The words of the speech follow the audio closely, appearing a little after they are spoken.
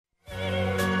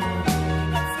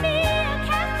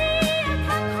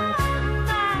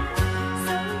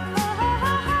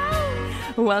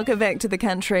Welcome back to the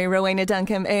country. Rowena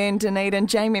Duncan and Dunedin.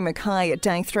 Jamie Mackay at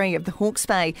day 3 of the Hawke's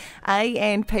Bay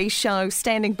A&P show,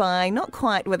 standing by, not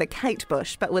quite with a Kate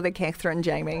Bush, but with a Catherine,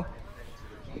 Jamie.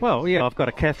 Well, yeah, I've got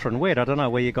a Catherine Wedd. I don't know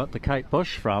where you got the Kate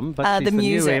Bush from, but she's the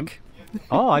music.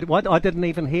 I didn't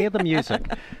even hear the music.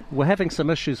 We're having some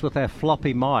issues with our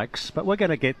floppy mics, but we're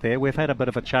going to get there. We've had a bit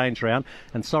of a change round,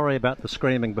 and sorry about the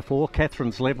screaming before.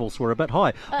 Catherine's levels were a bit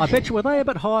high. I bet you, were they a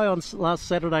bit high on last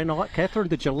Saturday night, Catherine?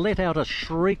 Did you let out a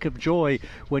shriek of joy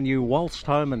when you waltzed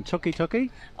home in tuki?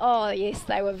 Oh yes,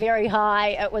 they were very high.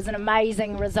 It was an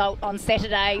amazing result on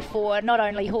Saturday for not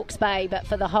only Hawke's Bay but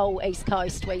for the whole East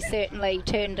Coast. We certainly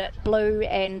turned it blue,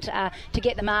 and to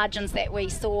get the margins that we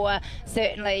saw,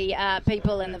 certainly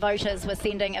people and the voters were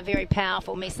sending a very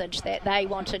powerful message that they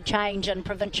wanted change in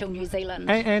provincial New Zealand.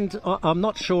 And I'm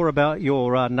not sure about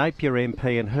your Napier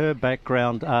MP and her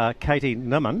background, Katie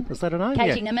Nimmin. Is that her name?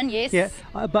 Katie Nimmin, yes. Yeah,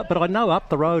 but I know up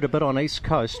the road a bit on East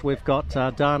Coast we've got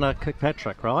Dana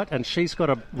Kirkpatrick, right? And she's got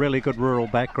a really good rural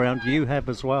background. You have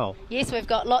as well. Yes, we've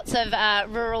got lots of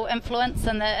rural influence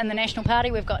in the National Party.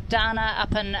 We've got Dana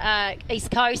up in East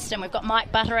Coast, and we've got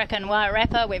Mike Butterick in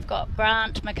Wairarapa. We've got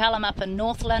Grant McCullum up in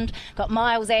Northland. Got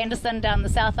Miles Anderson down the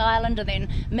South Island, and then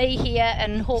me here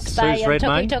in Hawke's Bay and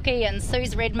Tuki, and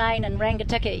Suze Redmayne and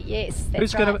Rangatiki. Yes,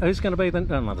 that's right. Who's going to be the...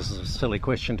 No, this is a silly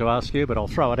question to ask you, but I'll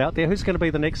throw it out there. Who's going to be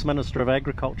the next Minister of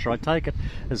Agriculture? I take it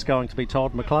is going to be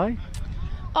Todd McClay?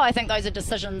 Oh, I think those are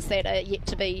decisions that are yet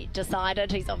to be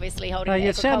decided. He's obviously holding the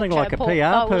you're sounding like a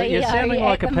You're sounding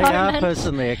like a PR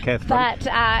person there, Catherine. But,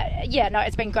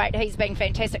 it's been great. He's been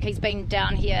fantastic. He's been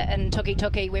down here in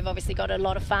Tuki. We've obviously got a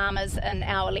lot of farmers in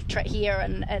our electorate here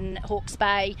in Hawke's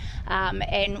Bay,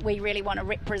 and we really want to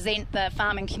represent the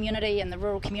farming community and the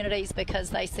rural communities, because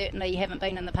they certainly haven't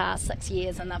been in the past 6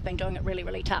 years, and they've been doing it really,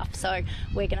 really tough. So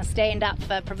we're going to stand up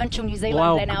for provincial New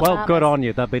Zealand and our farmers. Well, good on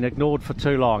you. They've been ignored for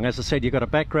too long. As I said, you've got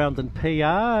a background in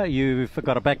PR, you've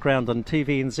got a background in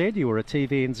TVNZ, you were a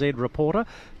TVNZ reporter.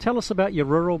 Tell us about your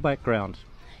rural background.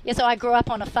 Yeah, so I grew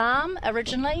up on a farm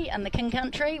originally in the King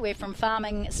Country. We're from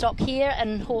farming stock here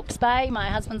in Hawke's Bay. My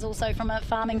husband's also from a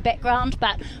farming background,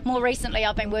 but more recently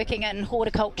I've been working in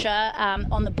horticulture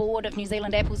on the board of New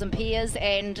Zealand Apples and Pears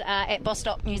and at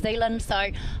Bostock, New Zealand. So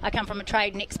I come from a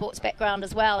trade and exports background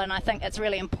as well, and I think it's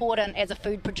really important as a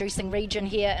food producing region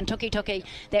here in Tuki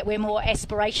that we're more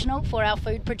aspirational for our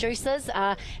food producers.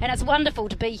 And it's wonderful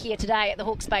to be here today at the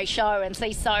Hawke's Bay show and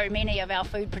see so many of our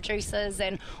food producers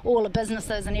and all the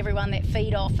businesses and everyone that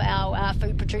feed off our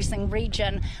food producing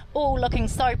region, all looking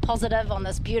so positive on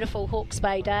this beautiful Hawke's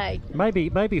Bay day.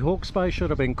 Maybe Hawke's Bay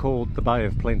should have been called the Bay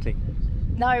of Plenty.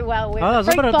 No, well,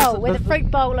 we're the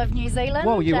fruit bowl of New Zealand.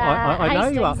 Well, I know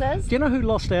you are. Is. Do you know who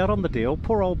lost out on the deal?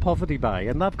 Poor old Poverty Bay.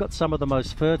 And they've got some of the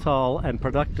most fertile and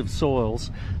productive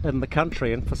soils in the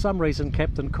country. And for some reason,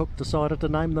 Captain Cook decided to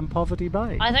name them Poverty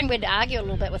Bay. I think we'd argue a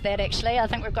little bit with that, actually. I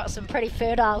think we've got some pretty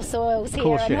fertile soils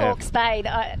here in Hawke's Bay.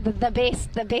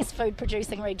 The best food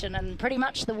producing region in pretty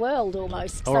much the world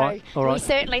almost. All right. We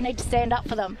certainly need to stand up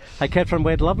for them. Hey, Catherine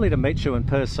Wedd, lovely to meet you in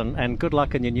person, and good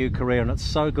luck in your new career. And it's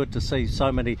so good to see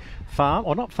so many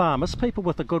people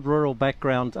with a good rural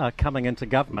background coming into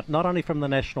government, not only from the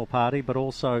National Party but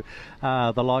also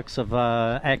the likes of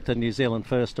ACT and New Zealand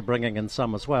First are bringing in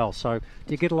some as well. So do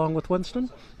you get along with Winston?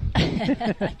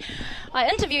 I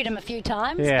interviewed him a few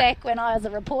times back when I was a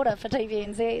reporter for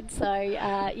TVNZ, so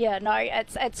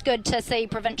it's good to see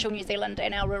provincial New Zealand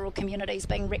and our rural communities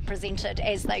being represented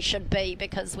as they should be,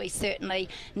 because we certainly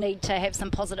need to have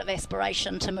some positive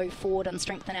aspiration to move forward and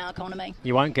strengthen our economy.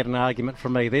 You won't get an argument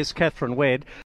from me. There's Catherine Wedd.